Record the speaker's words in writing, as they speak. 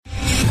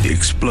The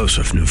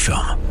explosive new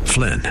film,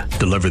 Flynn,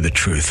 Deliver the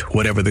Truth,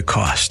 Whatever the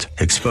Cost,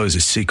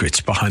 exposes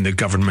secrets behind the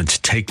government's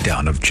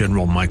takedown of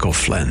General Michael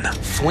Flynn.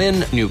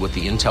 Flynn knew what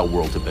the intel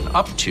world had been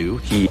up to.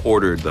 He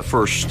ordered the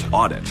first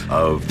audit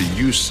of the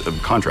use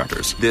of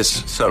contractors.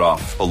 This set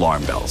off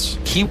alarm bells.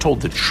 He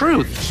told the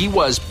truth. He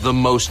was the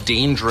most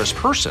dangerous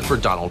person for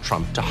Donald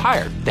Trump to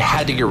hire. They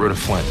had to get rid of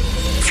Flynn.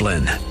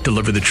 Flynn,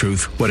 Deliver the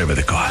Truth, Whatever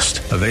the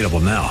Cost. Available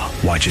now.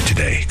 Watch it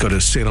today. Go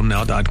to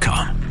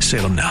salemnow.com.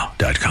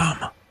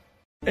 salemnow.com.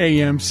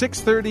 AM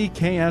 630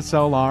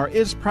 KSLR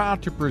is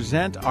proud to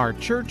present our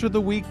Church of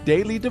the Week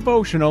daily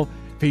devotional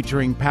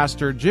featuring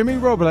Pastor Jimmy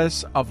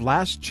Robles of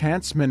Last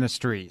Chance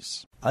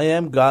Ministries. I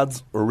am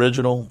God's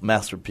original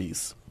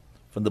masterpiece.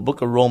 From the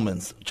book of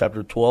Romans,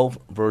 chapter 12,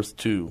 verse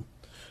 2.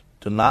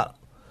 Do not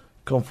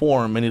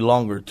conform any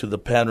longer to the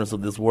patterns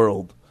of this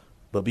world,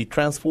 but be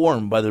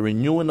transformed by the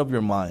renewing of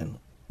your mind.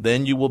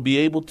 Then you will be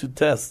able to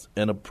test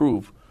and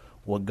approve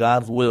what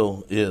God's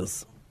will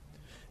is,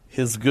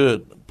 His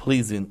good,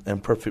 pleasing,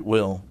 and perfect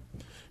will.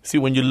 See,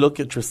 when you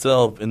look at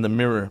yourself in the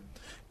mirror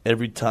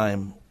every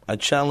time, I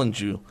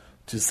challenge you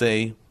to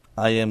say,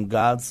 I am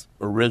God's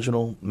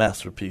original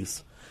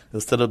masterpiece.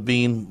 Instead of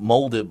being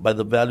molded by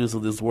the values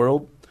of this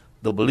world,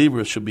 the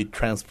believer should be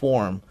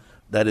transformed,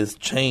 that is,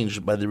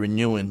 changed by the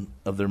renewing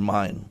of their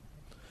mind.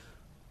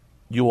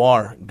 You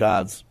are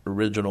God's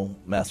original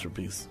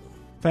masterpiece.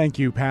 Thank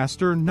you,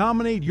 Pastor.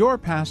 Nominate your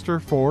pastor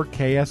for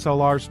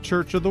KSLR's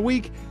Church of the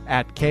Week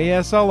at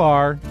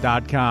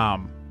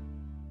kslr.com.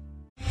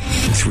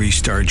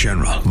 3-star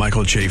General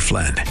Michael J.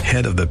 Flynn,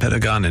 head of the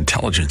Pentagon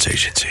Intelligence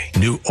Agency,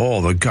 knew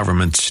all the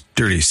government's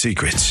dirty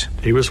secrets.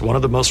 He was one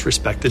of the most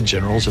respected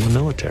generals in the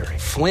military.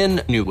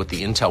 Flynn knew what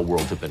the intel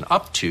world had been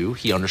up to.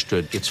 He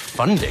understood its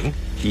funding.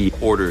 He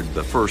ordered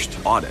the first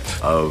audit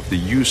of the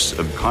use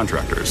of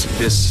contractors.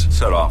 This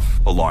set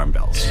off alarm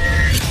bells.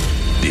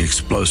 The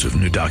explosive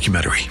new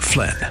documentary,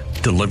 Flynn,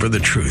 Deliver the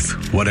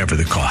Truth, Whatever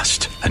the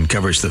Cost,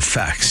 uncovers the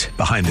facts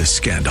behind this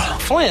scandal.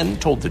 Flynn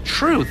told the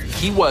truth.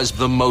 He was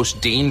the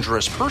most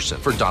dangerous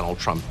person for Donald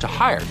Trump to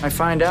hire. I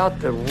find out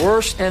the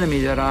worst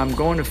enemy that I'm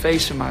going to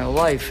face in my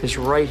life is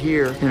right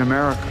here in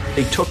America.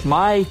 They took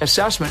my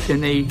assessment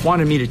and they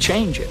wanted me to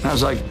change it. And I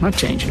was like, I'm not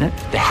changing it.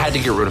 They had to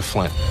get rid of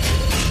Flynn.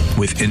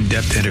 With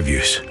in-depth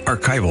interviews,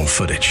 archival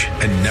footage,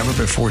 and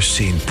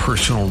never-before-seen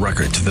personal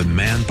records of the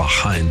man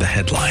behind the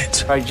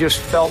headlines. I just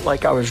felt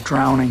like I was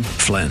drowning.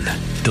 Flynn,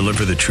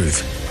 Deliver the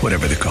Truth,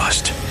 Whatever the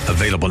Cost.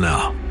 Available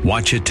now.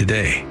 Watch it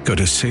today. Go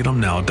to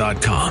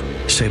salemnow.com.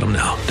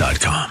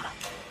 salemnow.com.